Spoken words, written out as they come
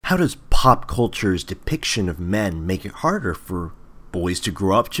How does pop culture's depiction of men make it harder for boys to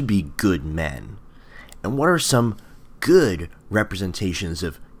grow up to be good men? And what are some good representations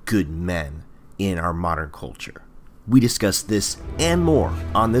of good men in our modern culture? We discuss this and more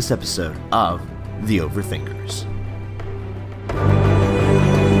on this episode of The Overthinkers.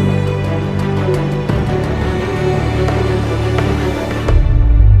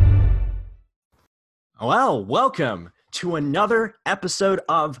 Well, welcome to another episode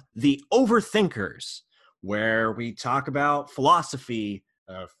of The Overthinkers, where we talk about philosophy,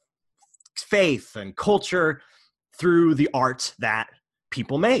 faith, and culture through the art that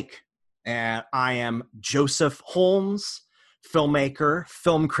people make. And I am Joseph Holmes, filmmaker,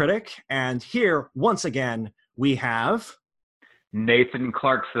 film critic, and here, once again, we have... Nathan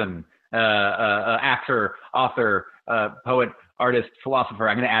Clarkson, actor, author, poet, artist, philosopher.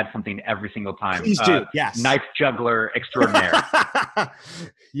 I'm going to add something every single time. Please do, yes. Knife juggler extraordinaire.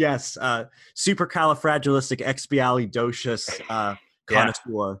 Yes, supercalifragilisticexpialidocious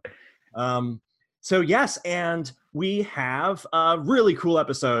connoisseur. So yes, and we have a really cool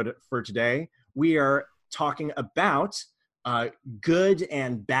episode for today. We are talking about good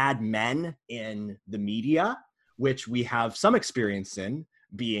and bad men in the media, which we have some experience in,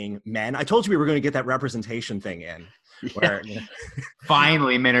 being men. I told you we were going to get that representation thing in. Where, you know.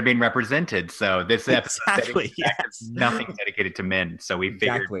 Finally, men are being represented. So this episode yes. Nothing dedicated to men. So we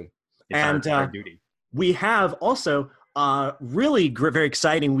figured it's our duty. We have also really very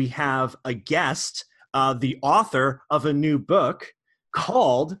exciting. We have a guest, the author of a new book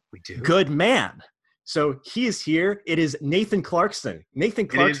called Good Man. So he is here. It is Nathan Clarkson. Nathan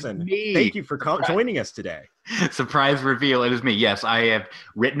Clarkson, thank you for joining us today. Surprise reveal. It is me. Yes, I have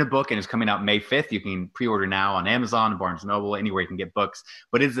written a book and it's coming out May 5th. You can pre-order now on Amazon, Barnes & Noble, anywhere you can get books.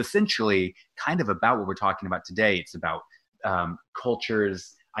 But it's essentially kind of about what we're talking about today. It's about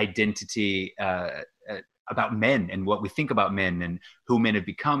cultures, identity, about men and what we think about men and who men have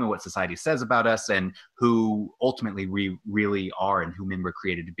become and what society says about us and who ultimately we really are and who men were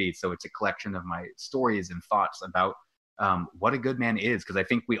created to be. So it's a collection of my stories and thoughts about what a good man is, because I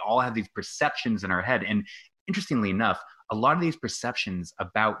think we all have these perceptions in our head. And interestingly enough, a lot of these perceptions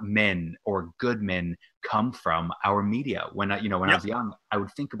about men or good men come from our media. When I was young, I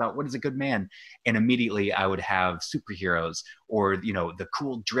would think about what is a good man, and immediately I would have superheroes or the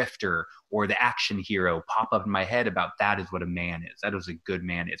cool drifter or the action hero pop up in my head about that is what a man is. That is a good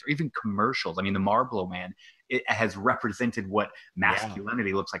man is, or even commercials. I mean, the Marlboro Man, it has represented what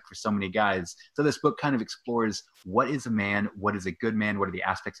masculinity looks like for so many guys. So this book kind of explores what is a man, what is a good man, what are the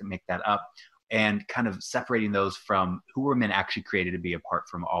aspects that make that up, and kind of separating those from who were men actually created to be, apart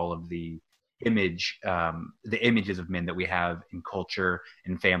from all of the images of men that we have in culture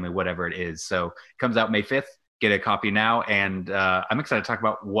and family, whatever it is. So it comes out May 5th. Get a copy now. And I'm excited to talk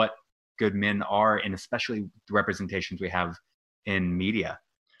about what good men are, and especially the representations we have in media.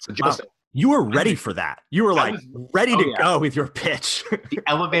 So Joseph, you were ready for that. You were ready to go with your pitch. The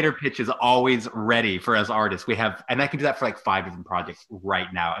elevator pitch is always ready for us artists. And I can do that for like 5 different projects right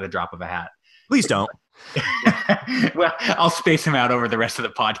now at the drop of a hat. Please don't. Well, I'll space him out over the rest of the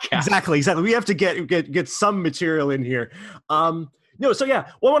podcast. Exactly. We have to get some material in here. Well, I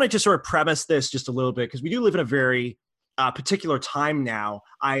want to just sort of premise this just a little bit, because we do live in a very particular time now.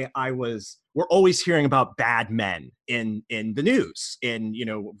 We're always hearing about bad men in the news, in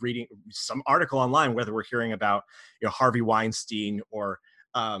reading some article online, whether we're hearing about Harvey Weinstein or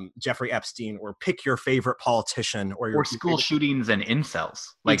Jeffrey Epstein, or pick your favorite politician, or school shootings and incels.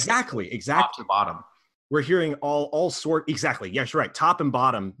 Exactly. Top to bottom. We're hearing all sort. Exactly. Yes, you're right. Top and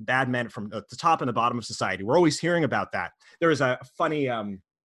bottom, bad men from the top and the bottom of society. We're always hearing about that. There was a funny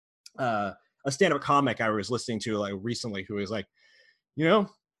a stand-up comic I was listening to recently who was like,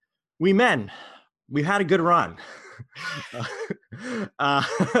 we men, we've had a good run.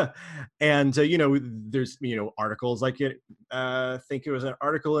 And there's articles like it. I think it was an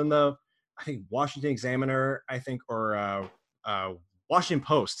article in the Washington Examiner, or Washington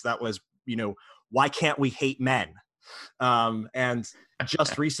Post, that was why can't we hate men? And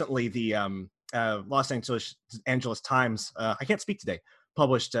just recently the Los Angeles Times, I can't speak today,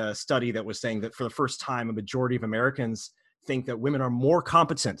 published a study that was saying that for the first time a majority of Americans think that women are more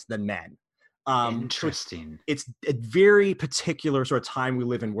competent than men. Interesting. So it's a very particular sort of time we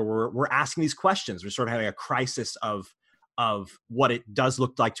live in, where we're asking these questions. We're sort of having a crisis of what it does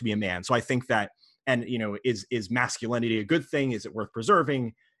look like to be a man. So I think that, and is masculinity a good thing? Is it worth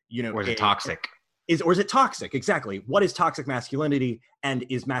preserving? Or is it toxic? Or is it toxic? Exactly. What is toxic masculinity? And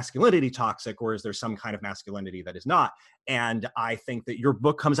is masculinity toxic, or is there some kind of masculinity that is not? And I think that your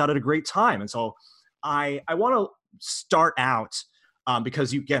book comes out at a great time. And so I want to start out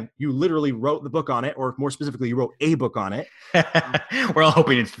because you literally wrote the book on it, or more specifically, you wrote a book on it. We're all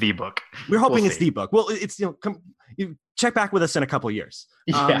hoping it's the book. We're hoping We'll it's see. the book. Well, it's you check back with us in a couple of years.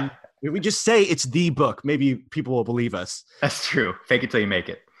 Yeah, We just say it's the book. Maybe people will believe us. that's true. Fake it till you make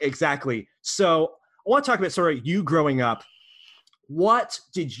it. Exactly. So I want to talk about sort of you growing up. What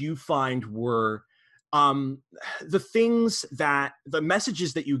did you find were the things that the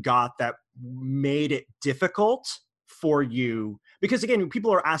messages that you got that made it difficult for you? Because again,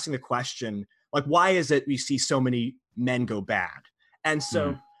 people are asking the question, like, why is it we see so many men go bad? And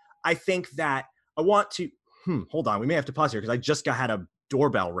so Mm. I think that I want to hold on, we may have to pause here because I just had a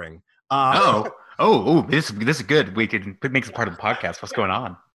doorbell ring. Oh, oh, this is good. We can make this part of the podcast. What's going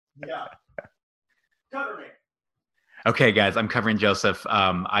on? Yeah. Cover me. Okay, guys, I'm covering Joseph.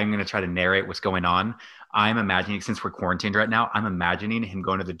 I'm going to try to narrate what's going on. I'm imagining, since we're quarantined right now, I'm imagining him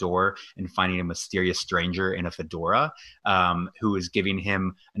going to the door and finding a mysterious stranger in a fedora who is giving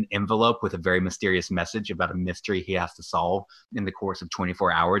him an envelope with a very mysterious message about a mystery he has to solve in the course of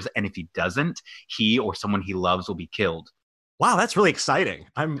 24 hours. And if he doesn't, he or someone he loves will be killed. Wow, that's really exciting.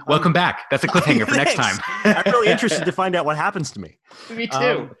 Welcome back. That's a cliffhanger for next time. I'm really interested to find out what happens to me. Me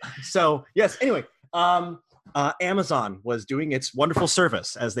too. So yes, anyway, Amazon was doing its wonderful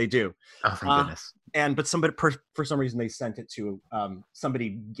service as they do. Oh, thank goodness. But somebody, for some reason, they sent it to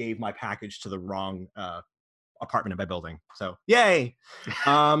somebody gave my package to the wrong apartment in my building. So yay.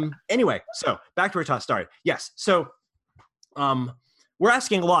 Anyway, so back to where I started. Yes. So we're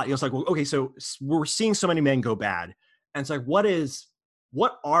asking a lot. It's like, well, okay, so we're seeing so many men go bad. And it's like, what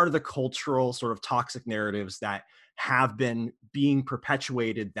are the cultural sort of toxic narratives that have been being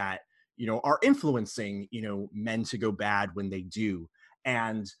perpetuated that, are influencing, men to go bad when they do?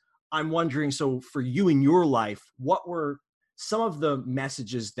 And I'm wondering, so for you in your life, what were some of the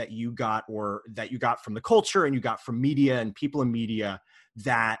messages that you got, or that you got from the culture and you got from media and people in media,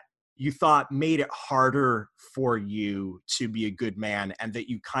 that you thought made it harder for you to be a good man, and that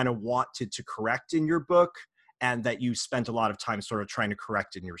you kind of wanted to correct in your book, and that you spent a lot of time sort of trying to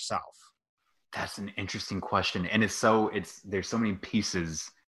correct in yourself? That's an interesting question. And there's so many pieces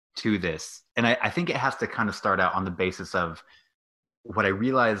to this. And I think it has to kind of start out on the basis of what I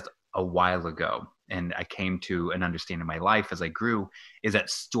realized a while ago, and I came to an understanding of my life as I grew, is that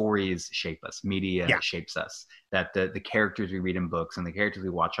stories shape us, media shapes us, that the characters we read in books and the characters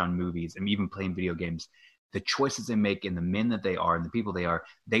we watch on movies and even playing video games, the choices they make and the men that they are and the people they are,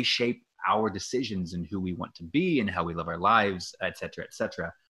 they shape our decisions and who we want to be and how we live our lives, et cetera, et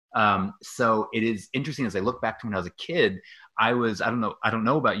cetera. So it is interesting as I look back to when I was a kid. I don't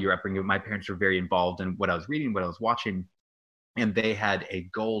know about your upbringing, but my parents were very involved in what I was reading, what I was watching, and they had a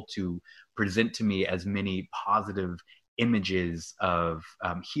goal to present to me as many positive images of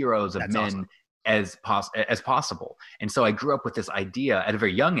heroes, of That's men, awesome. as possible. And so I grew up with this idea at a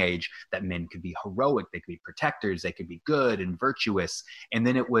very young age that men could be heroic, they could be protectors, they could be good and virtuous. And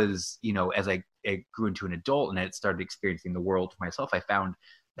then it was, as I grew into an adult and I started experiencing the world for myself, I found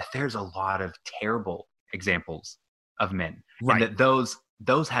that there's a lot of terrible examples of men, Right. and that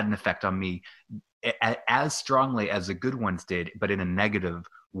those had an effect on me as strongly as the good ones did, but in a negative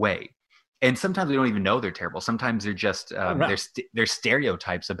way. And sometimes we don't even know they're terrible. Sometimes they're just they're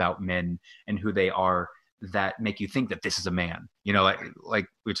stereotypes about men and who they are that make you think that this is a man. Like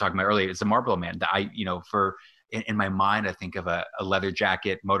we were talking about earlier, it's a Marlboro Man. That in my mind, I think of a leather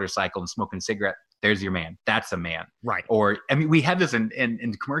jacket, motorcycle, and smoking a cigarette. There's your man. That's a man. Right. Or, I mean, we have this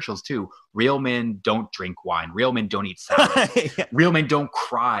in commercials too. Real men don't drink wine. Real men don't eat salad. Yeah. Real men don't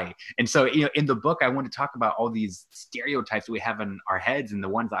cry. And so, in the book, I want to talk about all these stereotypes that we have in our heads and the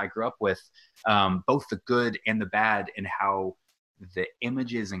ones that I grew up with, both the good and the bad, and how the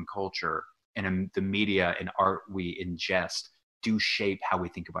images and culture and the media and art we ingest do shape how we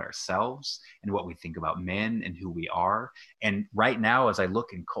think about ourselves and what we think about men and who we are. And right now, as I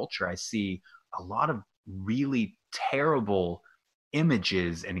look in culture, I see a lot of really terrible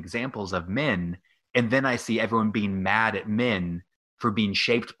images and examples of men. And then I see everyone being mad at men for being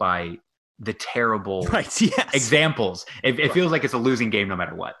shaped by the terrible examples. It feels like it's a losing game no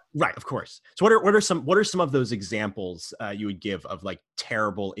matter what. Right, of course. So what are some of those examples you would give of like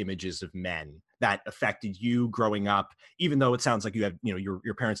terrible images of men that affected you growing up? Even though it sounds like you have,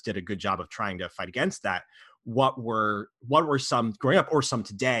 your parents did a good job of trying to fight against that. What were some growing up, or some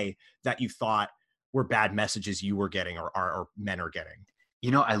today, that you thought were bad messages you were getting, or men are getting?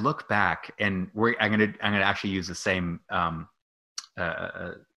 I look back, and I'm gonna actually use the same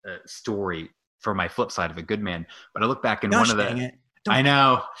story for my flip side of a good man. But I look back, and one of the I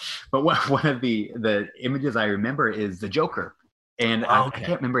know, but one of the images I remember is the Joker. And I Okay.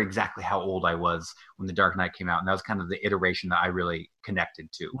 can't remember exactly how old I was when The Dark Knight came out. And that was kind of the iteration that I really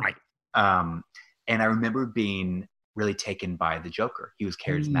connected to. Right. Um, and I remember being really taken by the Joker. He was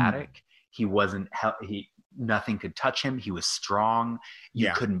charismatic. Mm. He wasn't, he, nothing could touch him. He was strong. You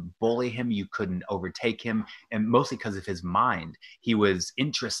Yeah. couldn't bully him. You couldn't overtake him. And mostly because of his mind, he was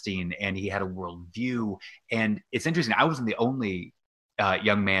interesting and he had a worldview. And it's interesting. I wasn't the only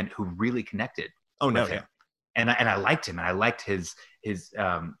young man who really connected Oh no. with Yeah. him. And I liked him and I liked his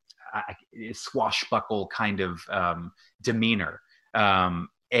swashbuckle kind of demeanor. Um,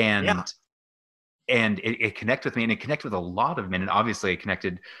 Yeah. and it connected with me, and it connected with a lot of men, and obviously it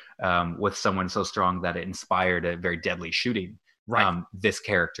connected with someone so strong that it inspired a very deadly shooting. Right. This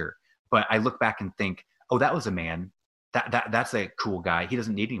character, but I look back and think, oh, that was a man. That's a cool guy. He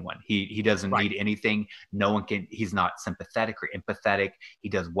doesn't need anyone. He doesn't Right. need anything. No one can. He's not sympathetic or empathetic. He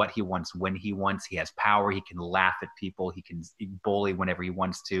does what he wants when he wants. He has power. He can laugh at people. He can bully whenever he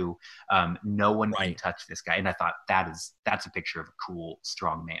wants to. No one can Right. touch this guy. And I thought that's a picture of a cool,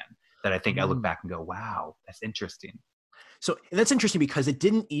 strong man that I think I look Mm. back and go, wow, that's interesting. So that's interesting because it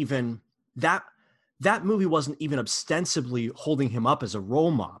didn't even that that movie wasn't even ostensibly holding him up as a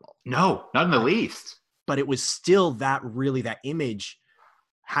role model, No, not in the least. but it was still that image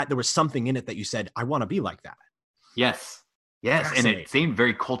had there was something in it that you said, I want to be like that. Yes. Yes. And it Fascinating. seemed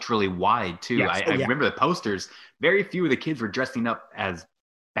very culturally wide too. I, Yes. I Oh yeah. remember the posters. Very few of the kids were dressing up as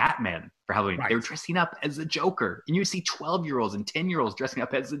Batman for Halloween. They Right. were dressing up as the Joker. And you see 12-year-olds and 10-year-olds dressing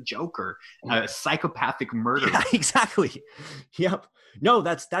up as the Joker, a psychopathic Yeah, murderer. exactly. Yep. No,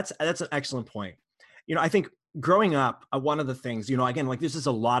 that's an excellent point. I think growing up, one of the things, again, like this is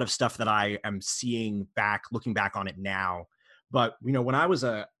a lot of stuff that I am seeing back, looking back on it now. But when I was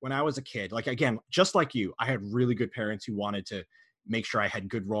a kid, like again, just like you, I had really good parents who wanted to make sure I had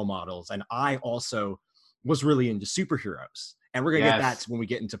good role models, and I also was really into superheroes. And we're gonna get that Yes. when we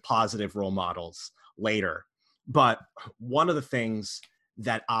get into positive role models later. But one of the things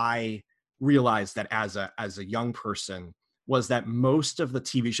that I realized that as a young person was that most of the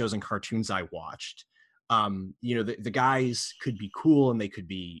TV shows and cartoons I watched, the guys could be cool and they could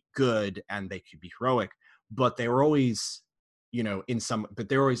be good and they could be heroic, but they were always, but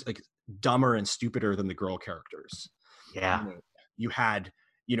they're always like dumber and stupider than the girl characters. Yeah. You know, you had,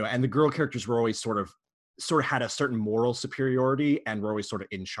 and the girl characters were always sort of had a certain moral superiority and were always sort of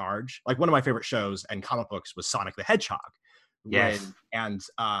in charge. Like one of my favorite shows and comic books was Sonic the Hedgehog, Yes.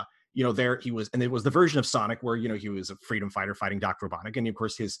 there he was, and it was the version of Sonic where he was a freedom fighter fighting Dr. Robotnik, and of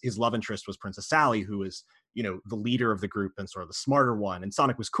course his love interest was Princess Sally, who was the leader of the group and sort of the smarter one. And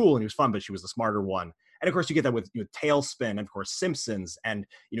Sonic was cool and he was fun, but she was the smarter one. And of course you get that with Tailspin, and of course Simpsons, and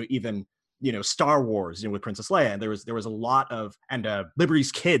even Star Wars, with Princess Leia. And there was a lot of, and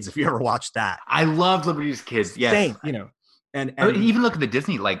Liberty's Kids, if you ever watched that. I love Liberty's Kids. Yes. Same, and even look at the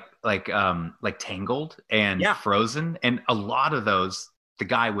Disney like Tangled and yeah. Frozen, and a lot of those, the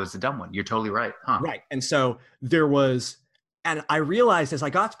guy was the dumb one. You're totally right, huh? Right. And so there was, and I realized as I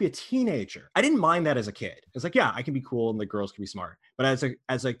got to be a teenager, I didn't mind that as a kid. It's like, yeah, I can be cool and the girls can be smart. But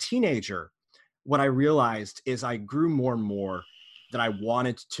as a teenager, what I realized is I grew more and more that I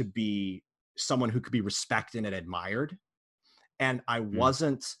wanted to be someone who could be respected and admired. And I Mm.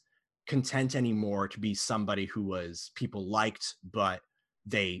 wasn't content anymore to be somebody who was people liked, but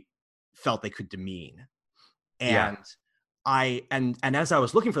they felt they could demean. Yeah. And and as I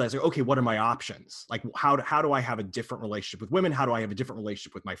was looking for that, I was like, okay, what are my options? Like, how do I have a different relationship with women? How do I have a different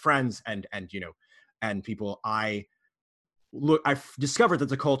relationship with my friends and people? I discovered that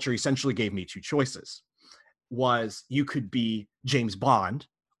the culture essentially gave me two choices. Was you could be James Bond,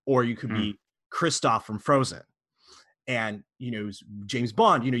 or you could Mm. be Kristoff from Frozen. And James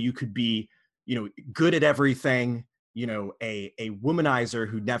Bond, you could be good at everything, a womanizer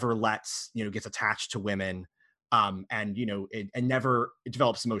who never gets attached to women, and never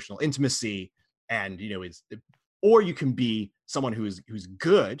develops emotional intimacy, and is, or you can be someone who's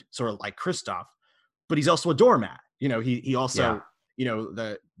good, sort of like Kristoff, but he's also a doormat. He Yeah. also,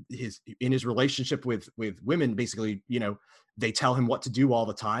 in his relationship with women, basically, they tell him what to do all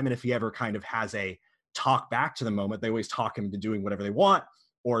the time, and if he ever kind of has a talk back to the moment, they always talk him into doing whatever they want,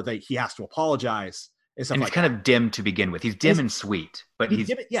 or he has to apologize and stuff And he's like kind that. of dim to begin with. He's dim and sweet, but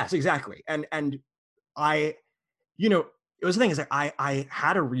he's Yes, exactly. And I, it was the thing is like I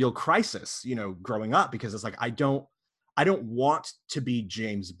had a real crisis, growing up, because it's like I don't want to be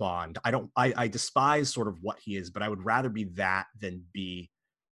James Bond. I despise sort of what he is, but I would rather be that than be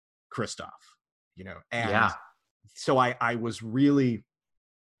Kristoff, and yeah. so I was really,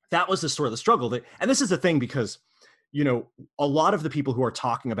 that was the sort of the struggle that, and this is the thing because, a lot of the people who are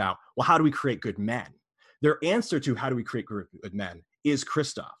talking about, well, how do we create good men? their answer to how do we create good men is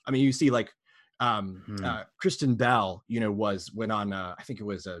Kristoff. I mean, you see like Hmm. Kristen Bell, went on I think it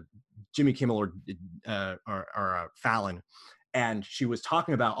was Jimmy Kimmel or Fallon, and she was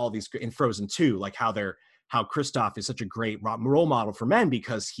talking about all these in Frozen 2, like how Kristoff is such a great role model for men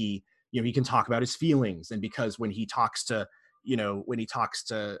because he can talk about his feelings, and because when he talks to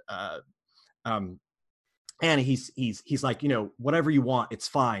um and he's like, whatever you want, it's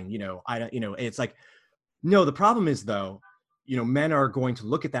fine, I don't, it's like, no, the problem is though, men are going to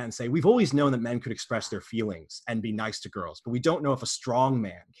look at that and say, we've always known that men could express their feelings and be nice to girls, but we don't know if a strong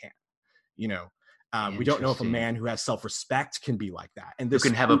man can, you know we don't know if a Interesting. man who has self-respect can be like that. And Who this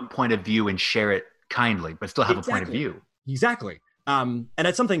can have a point of view and share it kindly, but still have a point of exactly view. exactly and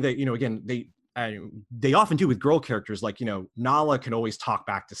that's something that, again, they often do with girl characters, like, Nala can always talk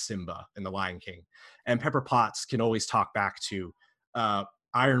back to Simba in The Lion King, and Pepper Potts can always talk back to uh,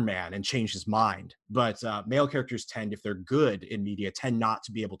 Iron Man and change his mind. But male characters tend, if they're good in media, tend not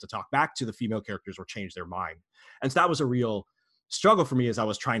to be able to talk back to the female characters or change their mind. And so that was a real struggle for me as I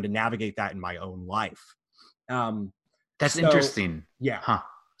was trying to navigate that in my own life. Um, That's so interesting. yeah, Huh.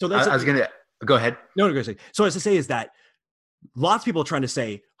 so that's I was something. going to go ahead. No, no, go. So as I say is that lots of people are trying to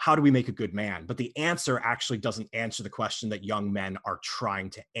say, how do we make a good man? But the answer actually doesn't answer the question that young men are trying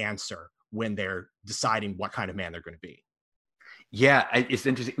to answer when they're deciding what kind of man they're going to be. Yeah, it's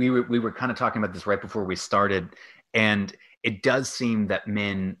interesting. We were kind of talking about this right before we started, and it does seem that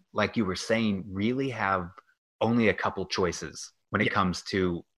men, like you were saying, really have only a couple choices when it Yeah, comes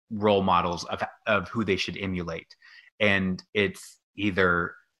to role models of who they should emulate, and it's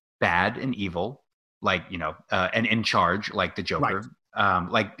either bad and evil, like and in charge, like the right, Joker,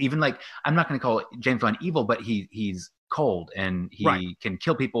 like even like I'm not going to call James Bond evil, but he's cold and right, he can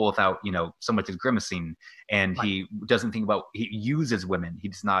kill people without so much as grimacing, and right, he doesn't think about, he uses women. right,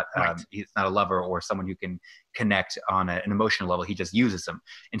 He's not a lover or someone who can connect on an emotional level. He just uses them.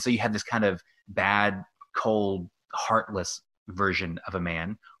 And so you have this kind of bad, cold, heartless version of a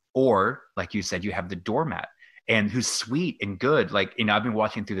man. Or like you said, you have the doormat, and who's sweet and good. Like, I've been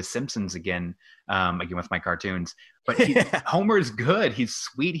watching through The Simpsons again with my cartoons, but Homer is good. He's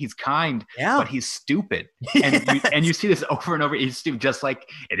sweet, he's kind, but yeah, he's stupid. And you yes, see this over and over. He's stupid, just like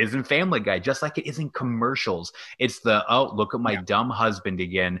it is in Family Guy, just like it is in commercials. It's the, oh, look at my yeah, dumb husband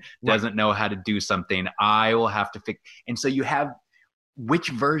again, right. doesn't know how to do something. I will have to fix. And so you have, which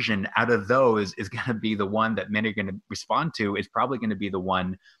version out of those is going to be the one that men are going to respond to? Is probably going to be the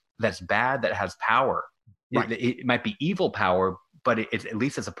one that's bad, that has power. Right. It might be evil power, but it's at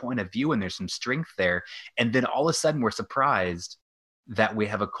least as a point of view, and there's some strength there. And then all of a sudden, we're surprised that we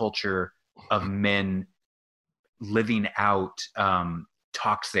have a culture of men living out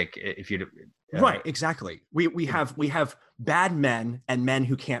toxic. If you, uh, Right, exactly. We have bad men and men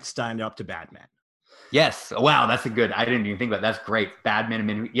who can't stand up to bad men. yes, wow, that's a good. I didn't even think about that. That's great. Bad men and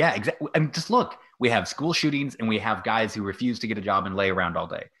men. Yeah, exactly. I mean, just look. We have school shootings, and we have guys who refuse to get a job and lay around all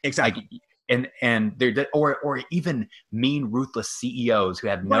day. Like, Exactly. and they're, or even mean, ruthless CEOs who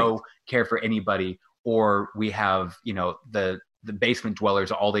have Right. no care for anybody. Or we have the basement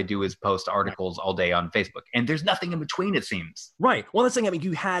dwellers. All they do is post Right. articles all day on Facebook, and there's nothing in between. It seems. Right. Well, that's the thing. I mean,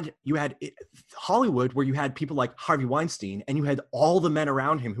 you had Hollywood, where you had people like Harvey Weinstein, and you had all the men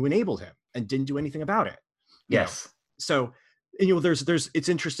around him who enabled him and didn't do anything about it. You know. Yes. So, there's it's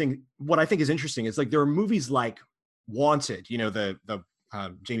interesting. What I think is interesting is, like, there are movies like Wanted. The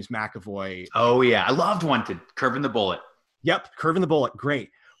James McAvoy. Oh yeah, I loved Wanted. Curving the bullet. Yep, Curving the Bullet, great.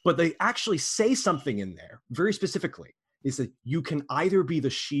 But they actually say something in there very specifically. Is that you can either be the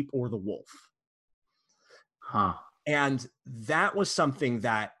sheep or the wolf. Huh. And that was something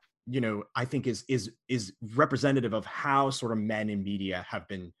that, I think is representative of how sort of men in media have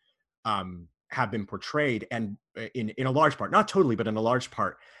been portrayed, and in a large part, not totally, but in a large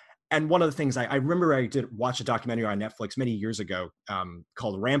part. And one of the things I remember, I did watch a documentary on Netflix many years ago,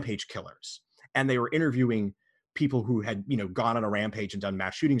 called Rampage Killers, and they were interviewing people who had gone on a rampage and done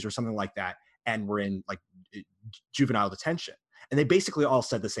mass shootings or something like that, and were in, like, juvenile detention. And they basically all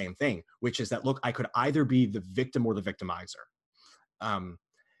said the same thing, which is that, look, I could either be the victim or the victimizer. Um,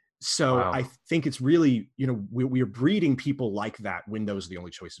 so Wow. I think it's really, we are breeding people like that when those are the only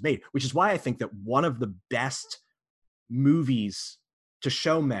choices made, which is why I think that one of the best movies to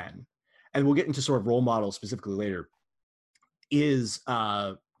show men, and we'll get into sort of role models specifically later, is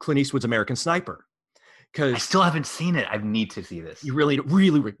Clint Eastwood's American Sniper. I Because still haven't seen it. I need to see this. you really,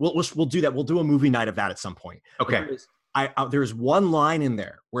 really, we'll do that. We'll do a movie night of that at some point. But Okay. there's one line in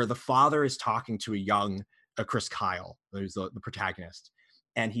there where the father is talking to a young Chris Kyle, who's the protagonist,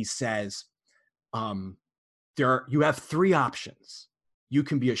 and he says, you have three options. You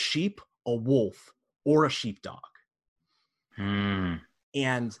can be a sheep, a wolf, or a sheepdog. Hmm.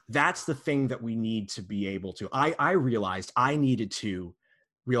 And that's the thing that we need to be able to. I realized I needed to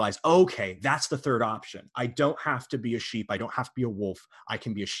realize, okay, that's the third option. I don't have to be a sheep. I don't have to be a wolf. I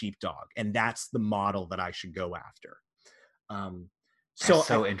can be a sheepdog. And that's the model that I should go after. Um, That's so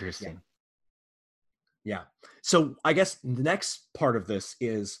so yeah, interesting. yeah. So I guess the next part of this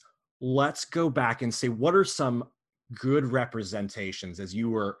is, let's go back and say, what are some good representations as you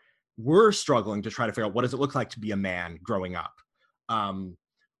were struggling to try to figure out what does it look like to be a man growing up?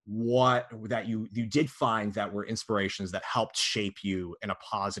 What that you did find that were inspirations that helped shape you in a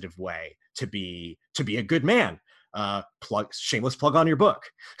positive way to be a good man. Shameless plug on your book.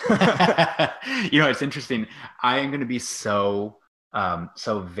 It's interesting. I am going to be so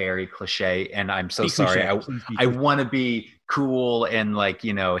very cliche, and I'm so Be sorry. cliche. I Please be I cliche. want to be cool and No.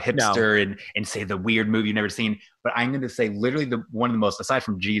 hipster and say the weird movie you've never seen, but I'm going to say literally the one of the most, aside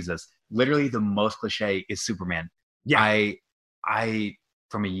from Jesus, literally the most cliche is Superman. Yeah. I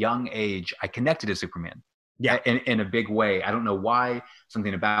from a young age I connected to Superman Yeah. in a big way. I don't know why,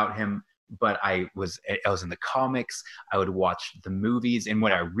 something about him, but I was in the comics. I would watch the movies, and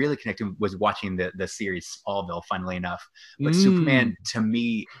what I really connected was watching the series Smallville. Funnily enough, but Mm. Superman to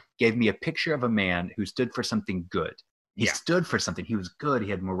me gave me a picture of a man who stood for something good. He Yeah. stood for something. He was good. He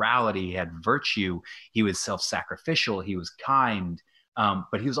had morality. He had virtue. He was self-sacrificial. He was kind,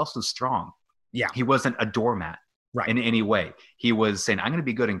 but he was also strong. Yeah. He wasn't a doormat Right. in any way. He was saying, I'm going to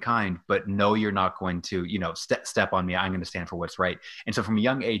be good and kind, but no, you're not going to, step on me. I'm going to stand for what's right. And so from a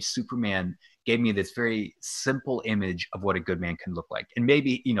young age, Superman gave me this very simple image of what a good man can look like. And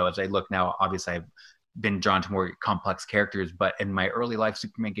maybe, as I look now, obviously I've been drawn to more complex characters, but in my early life,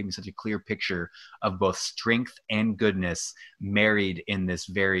 Superman gave me such a clear picture of both strength and goodness married in this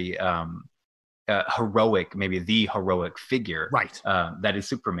very heroic, maybe the heroic figure Right. that is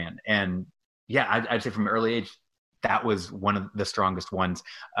Superman. And yeah, I'd say from an early age, that was one of the strongest ones.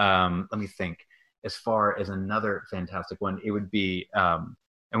 Let me think. As far as another fantastic one, it would be, and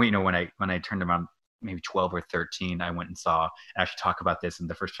when I turned around maybe 12 or 13, I went and saw, and I should talk about this in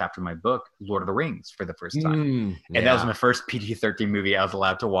the first chapter of my book, Lord of the Rings for the first time. And that was Yeah. my first PG-13 movie I was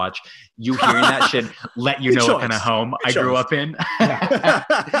allowed to watch. You hearing that should let you Good know what kind of choice. home Good I grew choice. up in,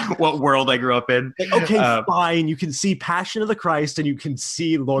 Yeah. what world I grew up in. Like, okay, fine. You can see Passion of the Christ and you can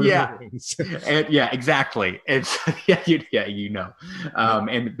see Lord of the Yeah, Rings. and yeah, exactly. It's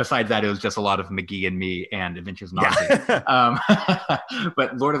And besides that, it was just a lot of McGee and Me and Adventures in Odyssey. Yeah.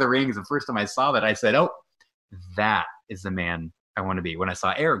 But Lord of the Rings, the first time I saw that, I said, "Oh, that is the man I want to be." When I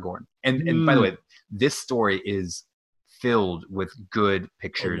saw Aragorn, and by the way, this story is filled with good Oh, yeah.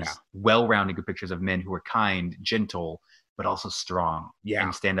 pictures, well-rounded good pictures of men who are kind, gentle, but also strong Yeah.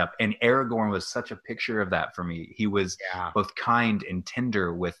 and stand up. And Aragorn was such a picture of that for me. He was Yeah. both kind and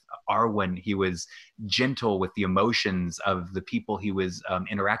tender with Arwen. He was gentle with the emotions of the people he was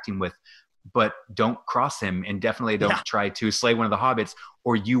interacting with. But don't cross him, and definitely don't Yeah. try to slay one of the hobbits,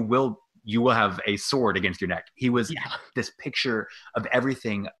 or you will have a sword against your neck. He was Yeah. this picture of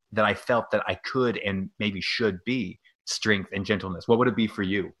everything that I felt that I could and maybe should be: strength and gentleness. What would it be for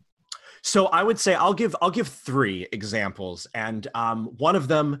you? So I would say I'll give 3 examples, and one of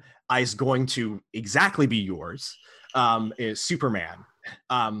them is going to exactly be yours. Is Superman.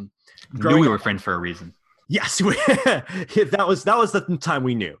 Knew we Growing were up, friends for a reason. yes, that was the time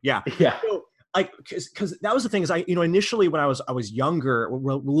we knew. Yeah. Yeah. So, like, because that was the thing is initially when I was younger, a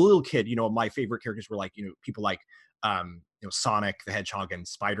little kid, my favorite characters were like people like Sonic the Hedgehog and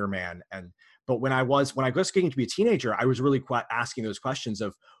Spider-Man. And but when I was getting to be a teenager, I was really quite asking those questions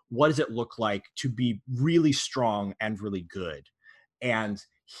of what does it look like to be really strong and really good. And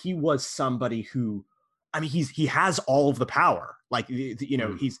he was somebody who, I mean, he has all of the power. Like he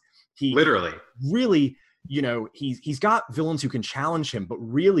Literally. really, he's got villains who can challenge him, but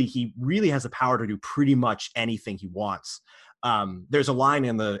really he really has the power to do pretty much anything he wants. There's a line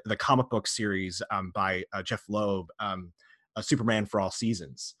in the comic book series by Jeff Loeb, Superman for All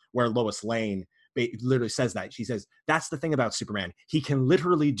Seasons, where Lois Lane literally says that. She says, that's the thing about Superman. He can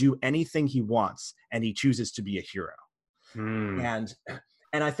literally do anything he wants, and he chooses to be a hero. Mm.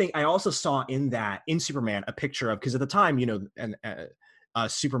 And I think I also saw in Superman a picture of, because at the time,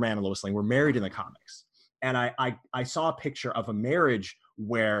 Superman and Lois Lane were married in the comics. And I saw a picture of a marriage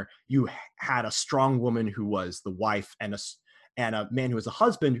where you had a strong woman who was the wife, and a man who was a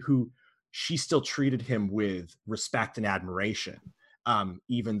husband, who she still treated him with respect and admiration,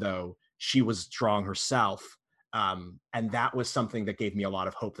 even though she was strong herself. And that was something that gave me a lot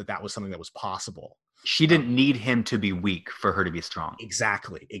of hope that was something that was possible. She didn't need him to be weak for her to be strong.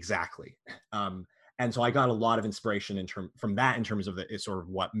 Exactly. And so I got a lot of inspiration from that in terms of the sort of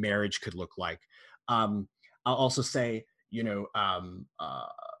what marriage could look like. I'll also say,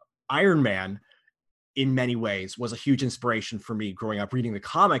 Iron Man in many ways was a huge inspiration for me growing up reading the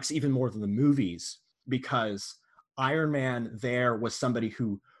comics even more than the movies, because Iron Man there was somebody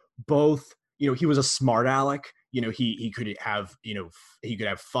who both, he was a smart aleck. He could have, he could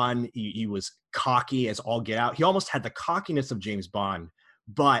have fun. He was cocky as all get out. He almost had the cockiness of James Bond,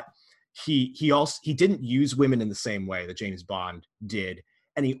 but he didn't use women in the same way that James Bond did.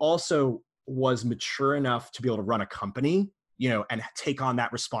 And he also was mature enough to be able to run a company, and take on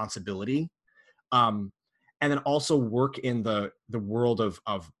that responsibility. um, and then also work in the world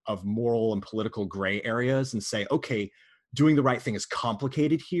of moral and political gray areas and say, okay, doing the right thing is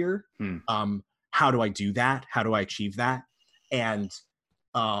complicated here. Hmm. How do I do that? How do I achieve that? And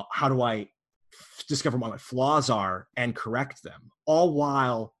how do I discover what my flaws are and correct them, all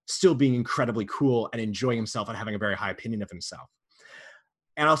while still being incredibly cool and enjoying himself and having a very high opinion of himself.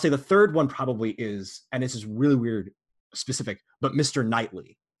 And I'll say the third one probably is, and this is really weird, specific, but Mr.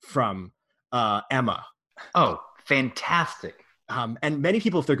 Knightley from Emma. Oh, fantastic. And many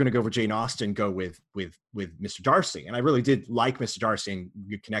people, if they're going to go for Jane Austen, go with Mr. Darcy. And I really did like Mr. Darcy and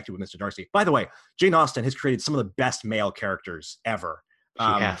get connected with Mr. Darcy. By the way, Jane Austen has created some of the best male characters ever. She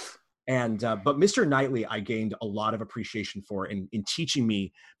has. But Mr. Knightley, I gained a lot of appreciation for in teaching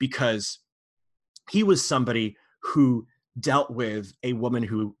me, because he was somebody who dealt with a woman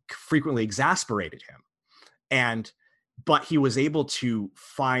who frequently exasperated him. But he was able to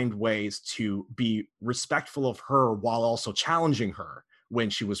find ways to be respectful of her while also challenging her when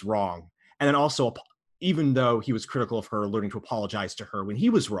she was wrong. And then also, even though he was critical of her, learning to apologize to her when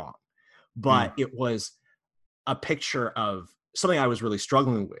he was wrong. But it was a picture of something I was really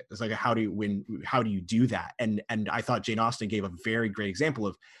struggling with. It's like, how do you do that? And I thought Jane Austen gave a very great example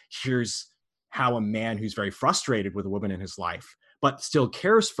of, here's how a man who's very frustrated with a woman in his life, but still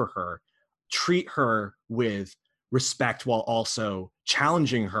cares for her, treat her with respect while also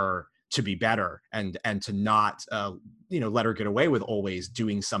challenging her to be better, and to not let her get away with always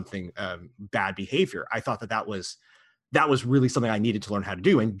doing something bad behavior. I thought that was really something I needed to learn how to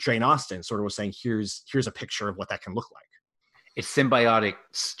do. And Jane Austen sort of was saying, here's a picture of what that can look like. It's symbiotic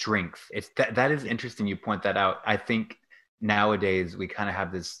strength. That is interesting. You point that out. I think nowadays we kind of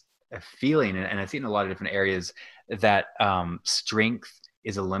have this feeling, and I see it in a lot of different areas, that strength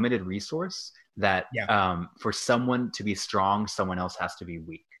is a limited resource. That for someone to be strong, someone else has to be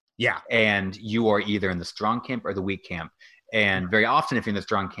weak. Yeah. And you are either in the strong camp or the weak camp. And very often, if you're in the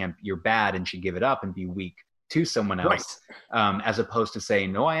strong camp, you're bad and should give it up and be weak to someone else, right. As opposed to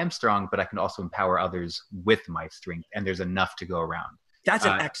saying, no, I am strong, but I can also empower others with my strength, and there's enough to go around. That's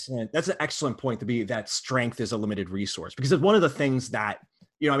an excellent point, to be that strength is a limited resource, because it's one of the things that,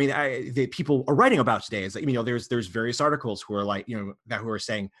 that people are writing about today is that, there's various articles who are like, who are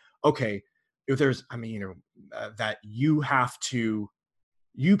saying, okay, if there's, that you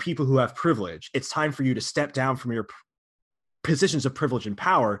people who have privilege, it's time for you to step down from your positions of privilege and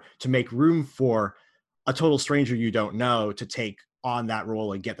power to make room for a total stranger you don't know to take on that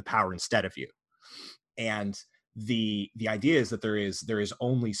role and get the power instead of you. And the idea is that there is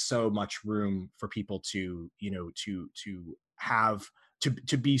only so much room for people to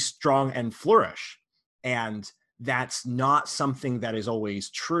be strong and flourish. And that's not something that is always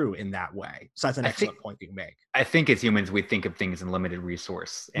true in that way. So that's an excellent point that you make. I think as humans, we think of things in limited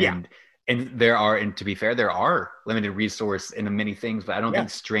resource. And and to be fair, there are limited resource in many things, but I don't think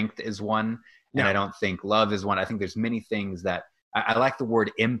strength is one. And I don't think love is one. I think there's many things that I like the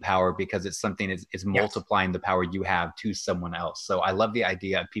word empower, because it's something is multiplying the power you have to someone else. So I love the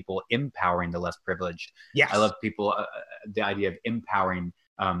idea of people empowering the less privileged. Yes. I love the idea of empowering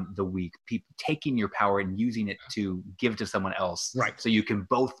the weak, people taking your power and using it to give to someone else. Right. So you can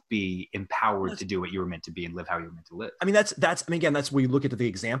both be empowered to do what you were meant to be and live how you were meant to live. That's where you look at the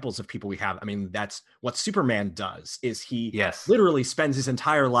examples of people we have. That's what Superman does, is he literally spends his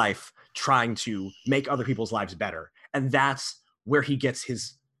entire life trying to make other people's lives better. And that's where he gets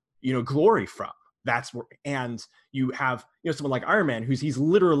his, glory from. That's where, and you have, someone like Iron Man, he's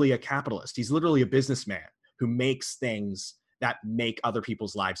literally a capitalist. He's literally a businessman who makes things that make other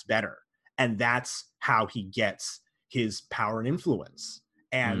people's lives better. And that's how he gets his power and influence.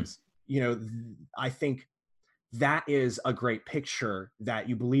 And, I think that is a great picture, that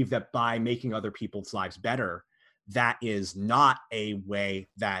you believe that by making other people's lives better, that is not a way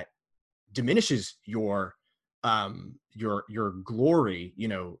that diminishes your glory,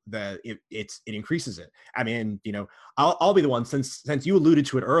 it increases it. I'll be the one, since you alluded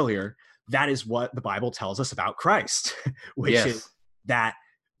to it earlier, that is what the Bible tells us about Christ, which is that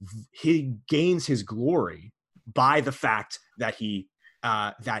he gains his glory by the fact that he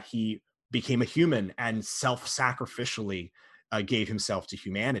became a human and self-sacrificially gave himself to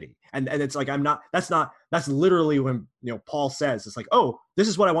humanity. And it's like, that's literally when, Paul says, it's like, oh, this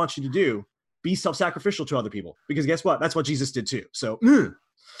is what I want you to do. Be self-sacrificial to other people, because guess what? That's what Jesus did too. So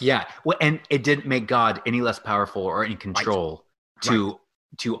Yeah. Well, and it didn't make God any less powerful or in right, control right.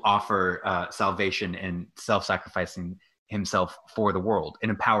 to offer salvation and self-sacrificing himself for the world and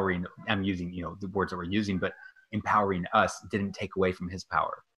empowering. I'm using the words that we're using, but empowering us didn't take away from his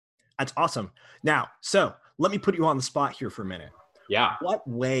power. That's awesome. Now, so let me put you on the spot here for a minute. Yeah. What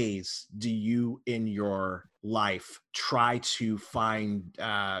ways do you in your life try to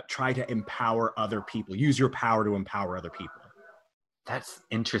empower other people, use your power to empower other people? That's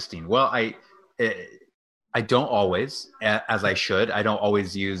interesting. Well, I don't always, as I should. I don't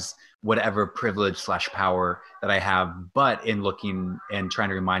always use whatever privilege / power that I have. But in looking and trying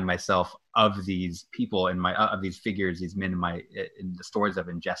to remind myself of these people and of these figures, these men in the stories I've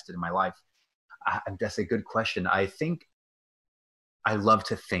ingested in my life, that's a good question. I think I love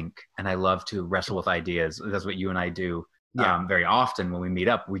to think and I love to wrestle with ideas. That's what you and I do very often when we meet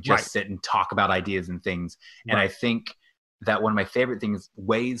up. We just sit and talk about ideas and things. And I think that one of my favorite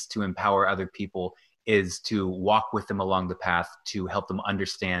ways to empower other people is to walk with them along the path to help them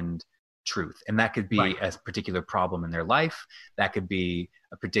understand truth. And that could be a particular problem in their life. That could be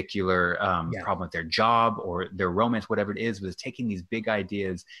a particular problem with their job or their romance, whatever it is, was taking these big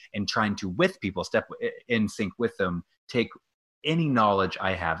ideas and trying to, with people, step in sync with them, take any knowledge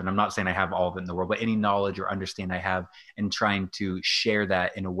I have, and I'm not saying I have all of it in the world, but any knowledge or understanding I have, and trying to share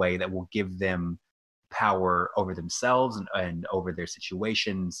that in a way that will give them power over themselves and over their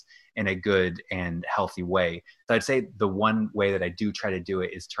situations in a good and healthy way. So I'd say the one way that I do try to do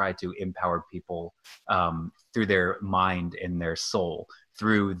it is try to empower people through their mind and their soul,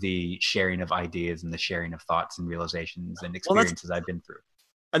 through the sharing of ideas and the sharing of thoughts and realizations and experiences I've been through.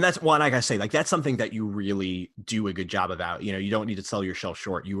 And that's one, like I say, like that's something that you really do a good job about. You don't need to sell yourself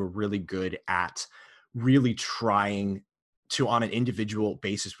short. You were really good at really trying to, on an individual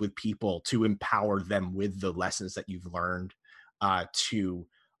basis with people, to empower them with the lessons that you've learned, to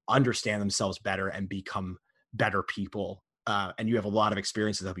understand themselves better and become better people. And you have a lot of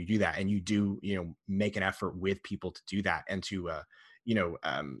experiences that help you do that. And you do, make an effort with people to do that. And to,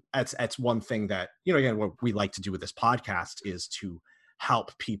 that's one thing that, again, what we like to do with this podcast is to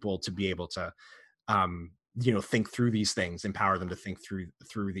help people to be able to, think through these things, empower them to think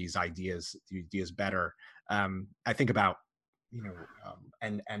through these ideas better. I think about,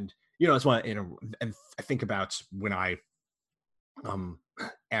 and it's one, and I think about when I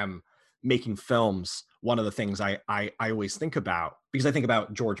am making films. One of the things I always think about, because I think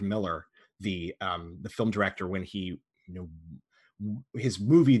about George Miller, the film director, when he, his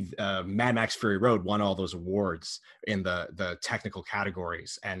movie Mad Max Fury Road won all those awards in the technical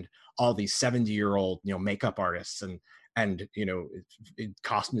categories, and all these 70-year-old makeup artists and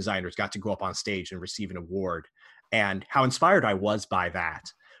costume designers got to go up on stage and receive an award. And how inspired I was by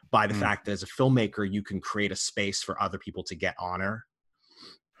that, by the fact that as a filmmaker you can create a space for other people to get honor.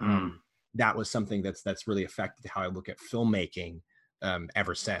 That was something that's really affected how I look at filmmaking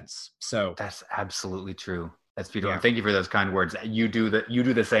ever since. So that's absolutely true. That's beautiful. Yeah. Thank you for those kind words. You do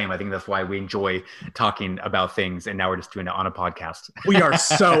the same. I think that's why we enjoy talking about things. And now we're just doing it on a podcast. We are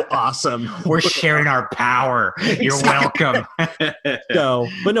so awesome. We're sharing our power. You're welcome. But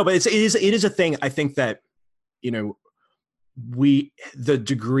it is a thing. I think that, the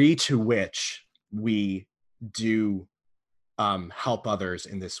degree to which we do help others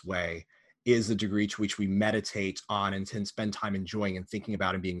in this way is the degree to which we meditate on and spend time enjoying and thinking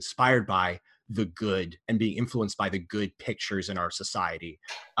about and being inspired by the good and being influenced by the good pictures in our society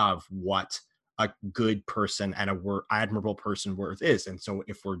of what a good person and admirable person worth is. And so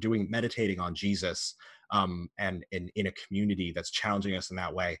if we're meditating on Jesus and in a community that's challenging us in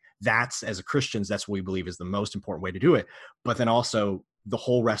that way, that's, as Christians, that's what we believe is the most important way to do it. But then also the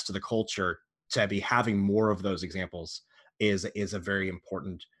whole rest of the culture to be having more of those examples is a very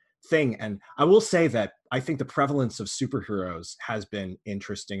important thing. And I will say that I think the prevalence of superheroes has been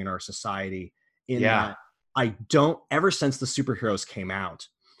interesting in our society in that I don't, ever since the superheroes came out,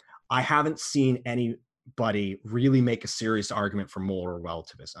 I haven't seen anybody really make a serious argument for moral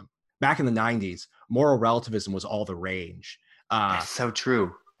relativism. Back in the 90s, moral relativism was all the rage. That's so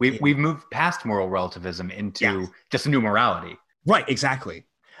true. We've moved past moral relativism into just a new morality. Right, exactly.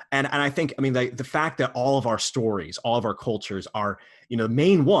 And I think, the fact that all of our stories, all of our cultures are, the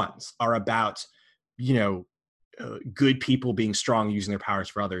main ones are about, good people being strong, using their powers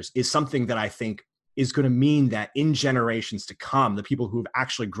for others, is something that I think is going to mean that in generations to come, the people who've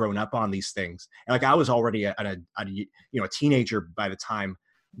actually grown up on these things, and like I was already a teenager by the time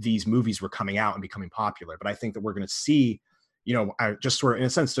these movies were coming out and becoming popular. But I think that we're going to see, I just sort of, in a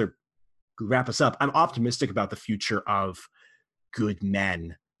sense, to wrap us up, I'm optimistic about the future of good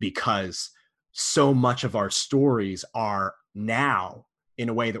men, because so much of our stories are now, in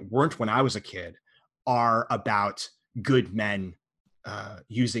a way that weren't when I was a kid, are about good men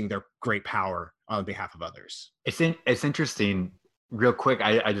using their great power on behalf of others. It's interesting. Real quick,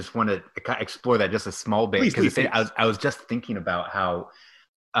 I just want to explore that just a small bit, Please, because please, please. I was just thinking about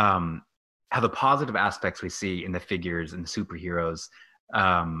um, how the positive aspects we see in the figures and the superheroes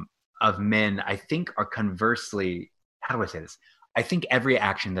of men, I think, are conversely. How do I say this? I think every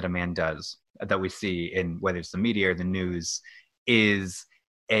action that a man does that we see in, whether it's the media or the news, is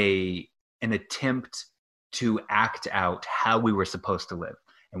a an attempt to act out how we were supposed to live.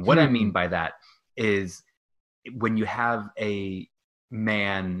 And what I mean Hmm. by that is, when you have a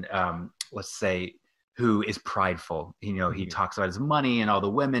man, let's say, who is prideful, he Mhm. talks about his money and all the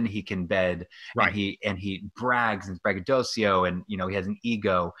women he can bed, and Right. he brags and braggadocio, and he has an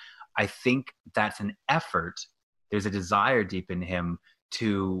ego. I think that's an effort. There's a desire deep in him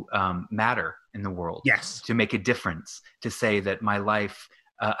to matter in the world, Yes. to make a difference, to say that my life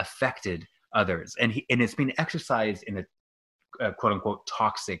affected others, and it's being exercised in a quote unquote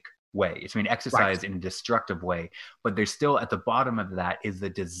toxic way. It's being Right. exercised in a destructive way. But there's still, at the bottom of that, is the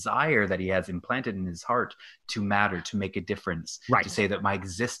desire that he has implanted in his heart to matter, to make a difference, to Right. say that my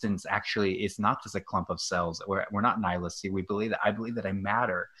existence actually is not just a clump of cells. We're not nihilists. I believe that I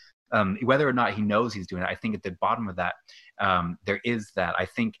matter. Whether or not he knows he's doing it, I think at the bottom of that, there is that. I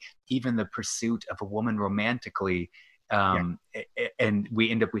think even the pursuit of a woman romantically, Yeah. and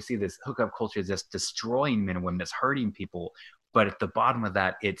we see this hookup culture just destroying men and women, that's hurting people. But at the bottom of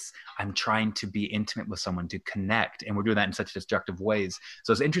that, it's, I'm trying to be intimate with someone, to connect, and we're doing that in such destructive ways.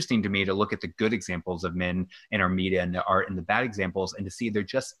 So it's interesting to me to look at the good examples of men in our media and the art, and the bad examples, and to see they're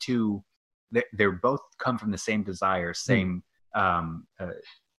just two. They're both come from the same desire, Hmm. same um,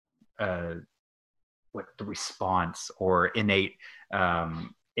 uh, what the response or innate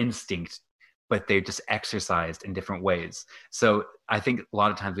instinct, but they're just exercised in different ways. So I think a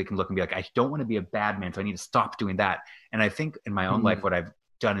lot of times we can look and be like, I don't want to be a bad man, so I need to stop doing that. And I think in my own life, Hmm. what I've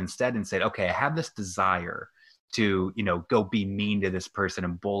done instead, and said, okay, I have this desire to, go be mean to this person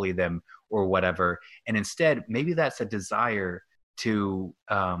and bully them or whatever. And instead, maybe that's a desire to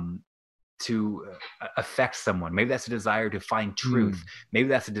affect someone. Maybe that's a desire to find truth. Hmm. Maybe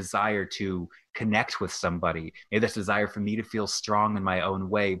that's a desire to connect with somebody. Maybe that's a desire for me to feel strong in my own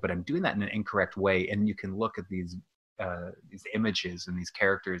way, but I'm doing that in an incorrect way. And you can look at these images and these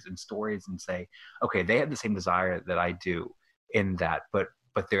characters and stories and say, okay, they have the same desire that I do in that, but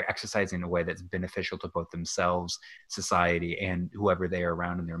they're exercising in a way that's beneficial to both themselves, society, and whoever they are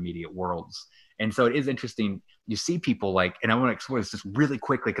around in their immediate worlds. And so it is interesting. You see people like, and I want to explore this just really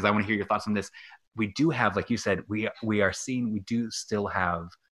quickly because I want to hear your thoughts on this. We do have, like you said, we do still have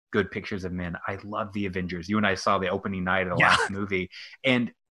good pictures of men. I love the Avengers. You and I saw the opening night of the Yeah. last movie,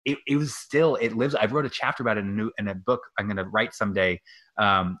 and it was still, it lives. I wrote a chapter about it in a book I'm going to write someday,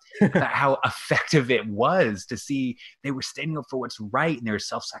 about how effective it was to see they were standing up for what's right, and they were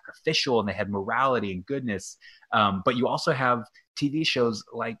self-sacrificial, and they had morality and goodness. But you also have TV shows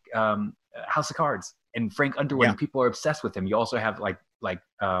like House of Cards and Frank Underwood, Yeah. and people are obsessed with him. You also have The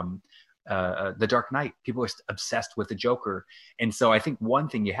Dark Knight. People are obsessed with the Joker, and so I think one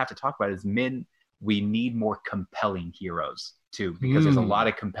thing you have to talk about is men. We need more compelling heroes too, because there's a lot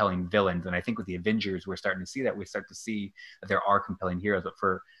Hmm. of compelling villains, and I think with the Avengers, we're starting to see that. We start to see that there are compelling heroes, but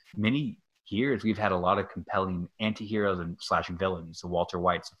for many years we've had a lot of compelling anti-heroes and slash villains, the Walter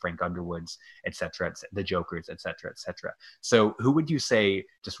Whites, the Frank Underwoods, etc., the Jokers, etc., etc. So who would you say,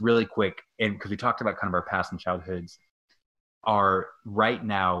 just really quick, and because we talked about kind of our past and childhoods, are right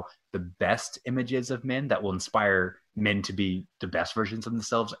now the best images of men that will inspire men to be the best versions of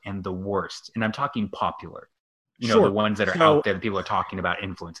themselves, and the worst? And I'm talking popular, the Sure. ones that are So out there that people are talking about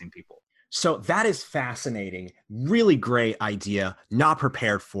influencing people. So that is fascinating. Really great idea. Not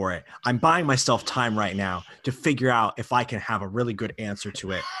prepared for it. I'm buying myself time right now to figure out if I can have a really good answer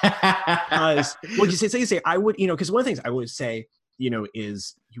to it. Because, well, you say, I would, because one of the things I would say,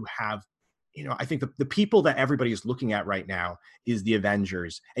 is you have, I think the people that everybody is looking at right now is the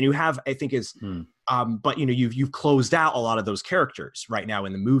Avengers. And you have, I think is, Hmm. but you've closed out a lot of those characters right now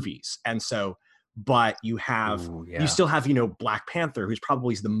in the movies. And so, but Ooh, you yeah. still have, Black Panther, who's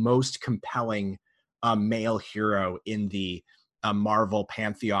probably the most compelling male hero in the Marvel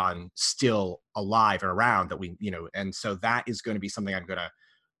pantheon, still alive and around, that and so that is going to be something I'm going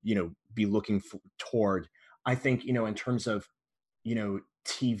to, be looking toward. I think, in terms of,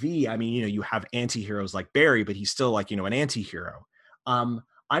 TV, I mean, you have anti-heroes like Barry, but he's still like, an anti-hero.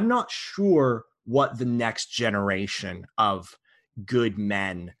 I'm not sure what the next generation of good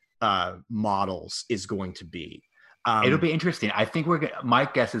men models is going to be. It'll be interesting. I think my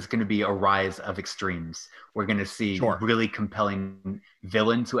guess is going to be a rise of extremes. We're going to see Sure. really compelling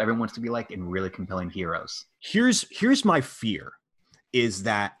villains who everyone wants to be like, and really compelling heroes. Here's my fear, is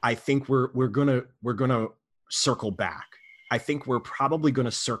that I think we're gonna circle back. I think we're probably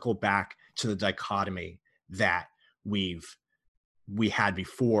gonna circle back to the dichotomy that we had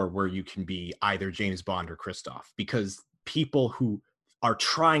before, where you can be either James Bond or Christoph, because people who are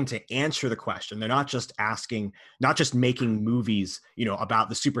trying to answer the question, they're not just making movies, about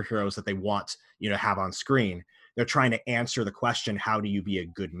the superheroes that they want, to have on screen. They're trying to answer the question, how do you be a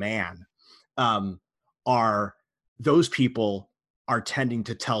good man? Are those people are tending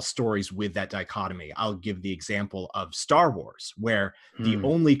to tell stories with that dichotomy. I'll give the example of Star Wars, where the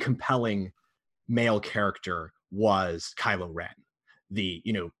only compelling male character was Kylo Ren.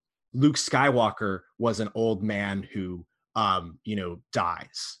 Luke Skywalker was an old man who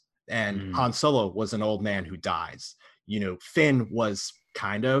dies, and Han Solo was an old man who dies. Finn was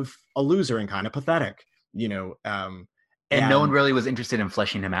kind of a loser and kind of pathetic. And no one really was interested in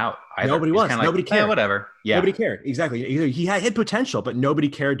fleshing him out either. Nobody was. Nobody cared. Whatever. Yeah. Nobody cared. Exactly. He had potential, but nobody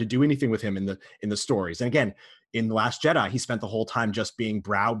cared to do anything with him in the stories. And again, in The Last Jedi, he spent the whole time just being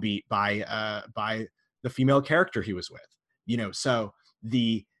browbeat by the female character he was with. So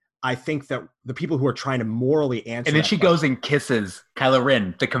I think that the people who are trying to morally answer, and then she goes and kisses Kylo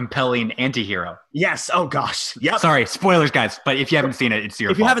Ren, the compelling anti-hero. Yes. Oh gosh. Yep. Sorry, spoilers, guys. But if you haven't seen it, it's your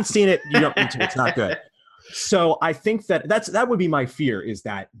fault. If you haven't seen it, you don't need to. It's not good. So I think that would be my fear, is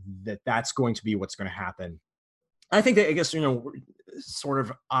that's going to be what's going to happen. I think that, I guess, sort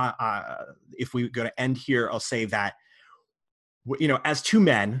of, if we go to end here, I'll say that, as two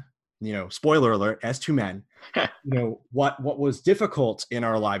men, spoiler alert, as two men, what was difficult in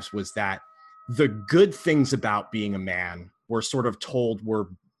our lives was that the good things about being a man were sort of told were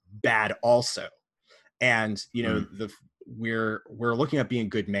bad also. And, we're looking at being a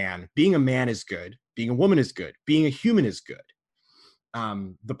good man. Being a man is good. Being a woman is good. Being a human is good.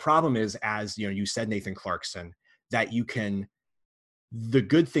 The problem is, as you said, Nathan Clarkson, that the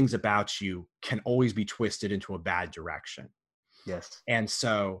good things about you can always be twisted into a bad direction. Yes. And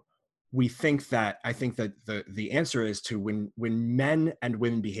so I think that the answer is to, when men and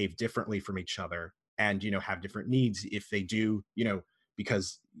women behave differently from each other, and have different needs, if they do,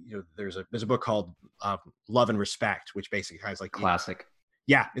 because there's a book called Love and Respect, which basically has like classic.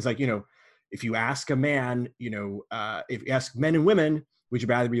 Yeah, it's like, if you ask a man, if you ask men and women, would you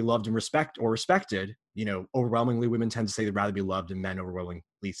rather be loved and respected? Overwhelmingly, women tend to say they'd rather be loved, and men overwhelmingly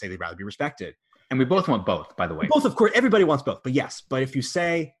say they'd rather be respected. And we both want both, by the way. Both, of course, everybody wants both. But yes, but if you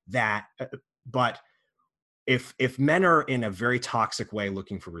say that, but if men are in a very toxic way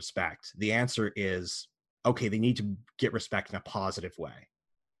looking for respect, the answer is, okay, they need to get respect in a positive way.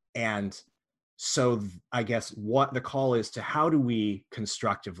 And so I guess what the call is to, how do we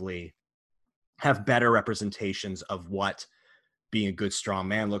constructively have better representations of what being a good, strong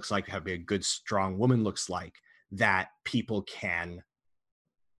man looks like, how being a good, strong woman looks like, that people can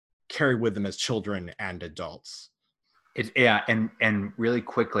carry with them as children and adults. And really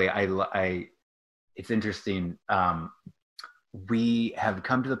quickly, it's interesting. We have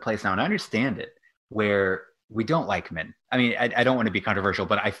come to the place now, and I understand it, where we don't like men. I mean, I don't want to be controversial,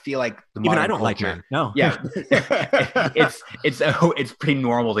 but I feel like even I don't culture, like men. No. Yeah, it's pretty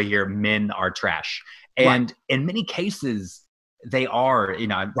normal to hear men are trash, and right. In many cases they are.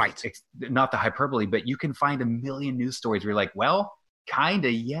 Right. It's not the hyperbole, but you can find a million news stories where you're like, well, kind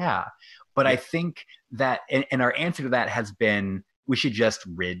of, yeah. But yeah. I think that, and our answer to that has been, we should just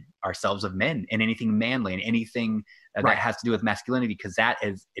rid ourselves of men and anything manly and anything that has to do with masculinity, because that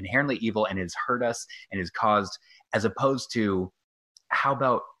is inherently evil and has hurt us and has caused, as opposed to, how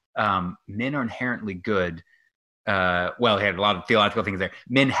about men are inherently good. Well, he had a lot of theological things there.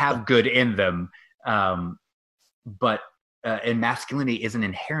 Men have good in them, but and masculinity isn't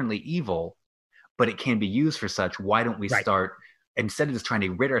inherently evil, but it can be used for such. Why don't we start, instead of just trying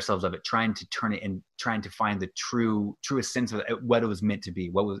to rid ourselves of it, trying to turn it and trying to find the truest sense of what it was meant to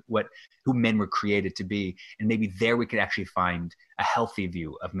be, who men were created to be, and maybe there we could actually find a healthy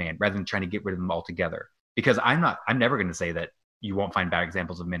view of man, rather than trying to get rid of them altogether. Because I'm never going to say that you won't find bad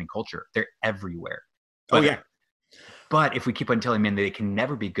examples of men in culture. They're everywhere. But, but if we keep on telling men that they can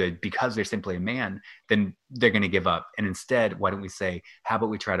never be good because they're simply a man, then they're going to give up. And instead, why don't we say, how about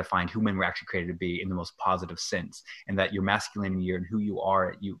we try to find who men were actually created to be in the most positive sense, and that your masculinity and who you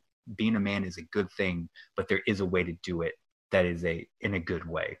are, being a man is a good thing, but there is a way to do it that is in a good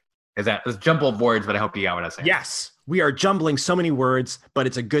way. Is that this jumble of words, but I hope you got what I was saying. Yes, we are jumbling so many words, but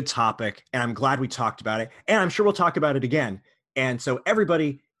it's a good topic, and I'm glad we talked about it, and I'm sure we'll talk about it again. And so,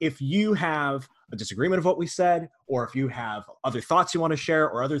 everybody, if you have a disagreement of what we said, or if you have other thoughts you want to share,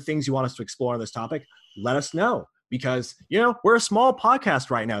 or other things you want us to explore on this topic, let us know, because we're a small podcast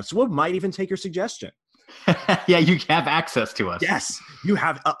right now, so we might even take your suggestion. Yeah, you have access to us. Yes, you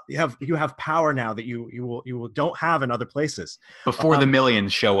have power now that you don't have in other places. Before the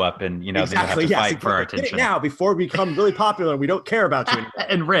millions show up, and exactly, then you have to fight for our attention. Get it now before we become really popular and we don't care about you anymore.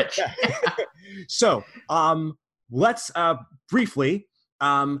 And rich. Yeah. So, let's briefly.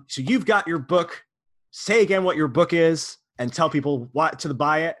 So you've got your book. Say again what your book is, and tell people what to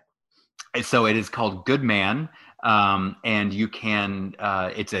buy it. So it is called Good Man. And you can,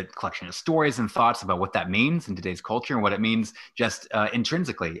 it's a collection of stories and thoughts about what that means in today's culture and what it means just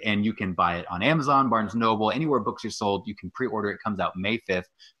intrinsically. And you can buy it on Amazon, Barnes & Noble, anywhere books are sold. You can pre-order. It comes out May 5th.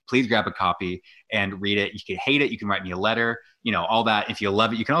 Please grab a copy and read it. You can hate it. You can write me a letter, all that. If you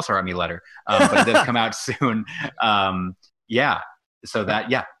love it, you can also write me a letter, but it does come out soon. Yeah. So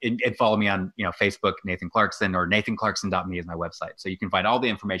that, and follow me on, Facebook, Nathan Clarkson, or nathanclarkson.me is my website. So you can find all the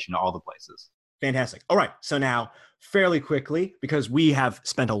information in all the places. Fantastic. All right. So now, fairly quickly, because we have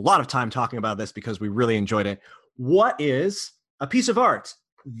spent a lot of time talking about this because we really enjoyed it, what is a piece of art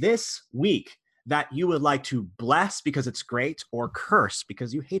this week that you would like to bless because it's great, or curse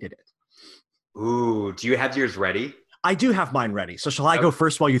because you hated it? Ooh, do you have yours ready? I do have mine ready. So shall I go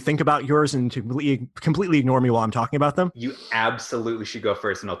first while you think about yours and completely ignore me while I'm talking about them? You absolutely should go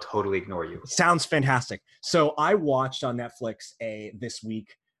first, and I'll totally ignore you. Sounds fantastic. So I watched on Netflix this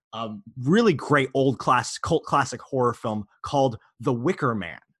week a really great cult classic horror film called The Wicker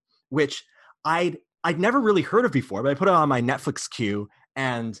Man, which I'd never really heard of before, but I put it on my Netflix queue,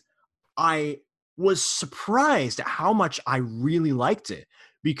 and I was surprised at how much I really liked it,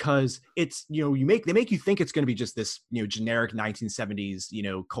 because it's, they make you think it's going to be just this, generic 1970s,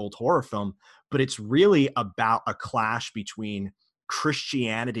 cult horror film, but it's really about a clash between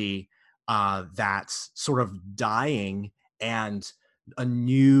Christianity that's sort of dying and a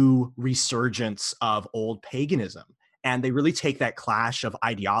new resurgence of old paganism. And they really take that clash of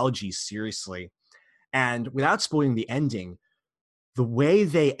ideologies seriously. And without spoiling the ending, the way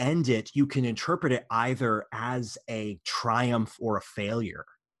they end it, you can interpret it either as a triumph or a failure.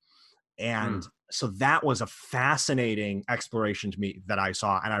 And so that was a fascinating exploration to me that I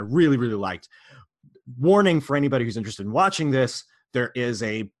saw, and I really, really liked. Warning for anybody who's interested in watching this, there is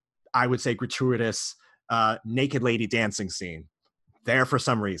I would say, gratuitous naked lady dancing scene there for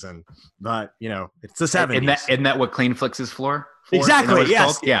some reason, but it's the 70s. Isn't that what Clean Flicks is for? Exactly.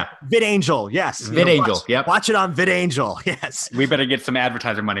 Yes. Called? Yeah. VidAngel. Yes. VidAngel. Yep. Watch it on VidAngel. Yes. We better get some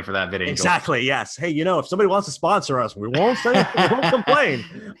advertiser money for that VidAngel. Exactly. Yes. Hey, if somebody wants to sponsor us, we won't say we won't complain.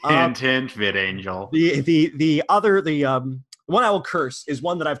 Hint, hint, VidAngel. The one I will curse is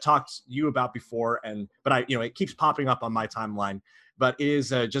one that I've talked to you about before, but it keeps popping up on my timeline. But it is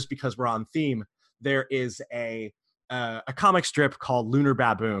just because we're on theme. There is a comic strip called Lunar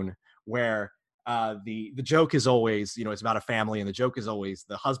Baboon, where the joke is always, it's about a family, and the joke is always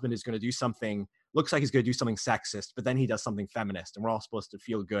the husband is going to do something, looks like he's going to do something sexist, but then he does something feminist, and we're all supposed to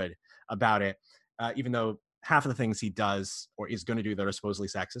feel good about it, even though half of the things he does or is going to do that are supposedly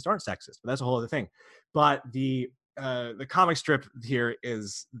sexist aren't sexist, but that's a whole other thing. But the comic strip here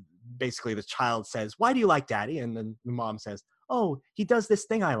is basically the child says, "Why do you like Daddy?" And then the mom says, "Oh, he does this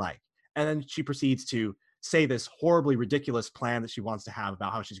thing I like." And then she proceeds to say this horribly ridiculous plan that she wants to have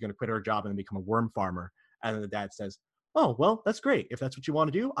about how she's going to quit her job and become a worm farmer. And then the dad says, "Oh, well, that's great. If that's what you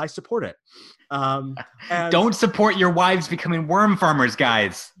want to do, I support it." Don't support your wives becoming worm farmers,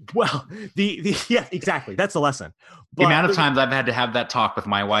 guys. Well, yeah, exactly. That's the lesson. But the amount of times I've had to have that talk with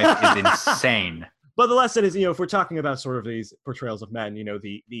my wife is insane. But the lesson is, if we're talking about sort of these portrayals of men,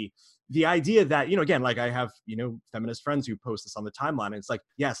 the idea that, again, like I have, feminist friends who post this on the timeline, and it's like,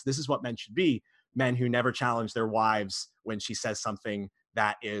 yes, this is what men should be. Men who never challenge their wives when she says something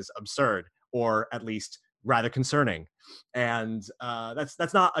that is absurd, or at least rather concerning. And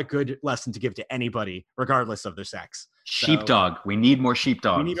that's not a good lesson to give to anybody, regardless of their sex. Sheepdog. We need more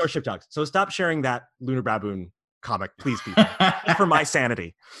sheepdogs. We need more sheepdogs. So stop sharing that Lunar Baboon comic, please, people, for my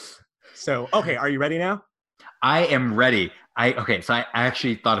sanity. So, okay, are you ready now? I am ready. So I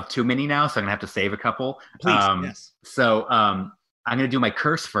actually thought of too many now, so I'm gonna have to save a couple. Please, yes. So I'm gonna do my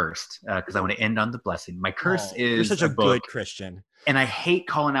curse first, because I want to end on the blessing. My curse is you're such a book, good Christian, and I hate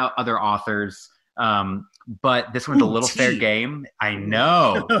calling out other authors. But this one's a little fair game. I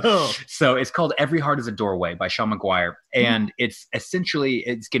know. So it's called Every Heart is a Doorway by Sean McGuire. And it's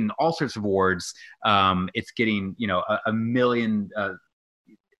getting all sorts of awards. It's getting, a million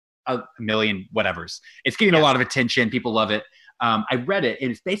a million whatevers. It's getting a lot of attention. People love it. I read it,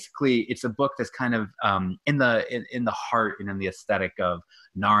 and it's a book that's kind of in the heart and in the aesthetic of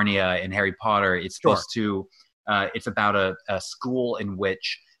Narnia and Harry Potter. It's supposed to it's about a school in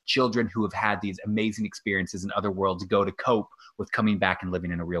which children who have had these amazing experiences in other worlds go to cope with coming back and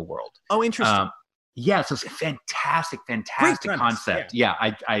living in a real world. Oh, interesting. Yeah, so it's a fantastic concept. Yeah,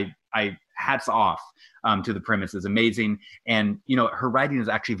 I hats off to the premise. It's amazing. And, her writing is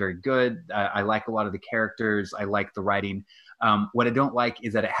actually very good. I like a lot of the characters. I like the writing. What I don't like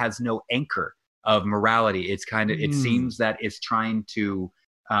is that it has no anchor of morality. It's kind of, it seems that it's trying to,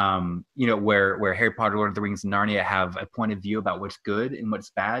 where Harry Potter, Lord of the Rings, and Narnia have a point of view about what's good and what's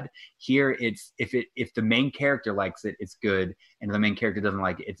bad. Here, it's if the main character likes it, it's good, and if the main character doesn't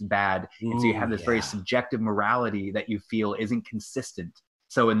like it, it's bad. And so you have this very subjective morality that you feel isn't consistent.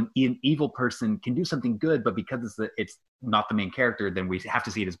 So an evil person can do something good, but because it's not the main character, then we have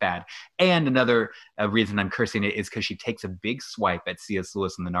to see it as bad. And another reason I'm cursing it is because she takes a big swipe at C.S.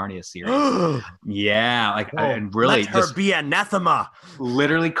 Lewis in the Narnia series. Yeah, and really, let her be anathema.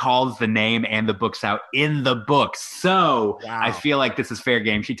 Literally calls the name and the books out in the books. So I feel like this is fair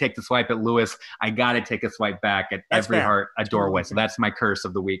game. She takes a swipe at Lewis. I gotta take a swipe back at every heart, a doorway. So that's my curse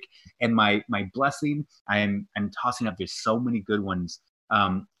of the week. And my blessing, I'm tossing up. There's so many good ones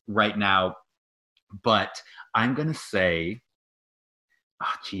right now, but I'm gonna say,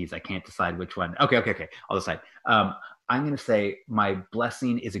 I can't decide which one. Okay, I'll decide. I'm gonna say my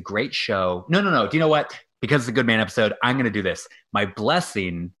blessing is a great show. No. Do you know what? Because it's a Good Man episode, I'm gonna do this. My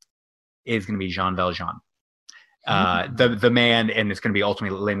blessing is gonna be Jean Valjean, the man, and it's gonna be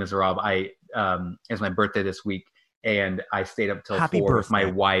ultimately Les Miserables. It's my birthday this week, and I stayed up till 4 with my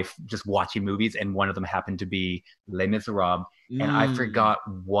wife just watching movies, and one of them happened to be Les Miserables. And I forgot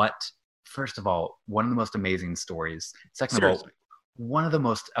first of all, one of the most amazing stories. Second of all, one of the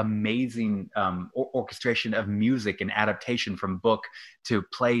most amazing orchestration of music and adaptation from book to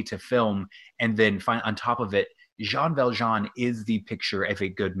play to film. And then on top of it, Jean Valjean is the picture of a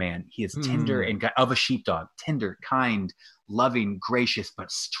good man. He is tender and of a sheepdog, tender, kind, loving, gracious, but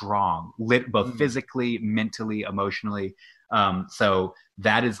strong, both physically, mentally, emotionally. So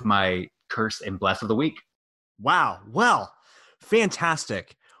that is my curse and bless of the week. Wow. Well,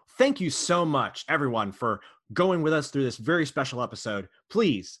 fantastic. Thank you so much, everyone, for going with us through this very special episode.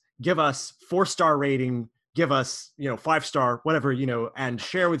 Please give us 4-star rating, give us, 5-star, whatever, and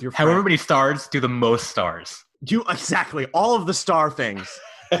share with your friends. However many stars, do the most stars. Do exactly all of the star things.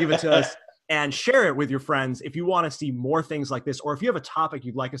 Give it to us and share it with your friends. If you want to see more things like this, or if you have a topic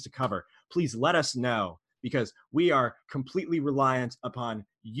you'd like us to cover, please let us know, because we are completely reliant upon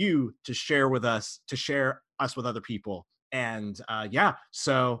you to share with us, to share us with other people. And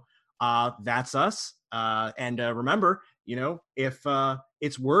so that's us. And remember, if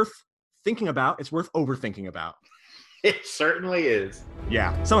it's worth thinking about, it's worth overthinking about. It certainly is.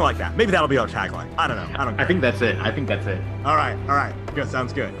 Yeah, something like that. Maybe that'll be our tagline. I don't know. I think that's it. All right. Good.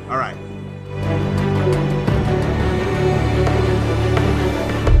 Sounds good. All right.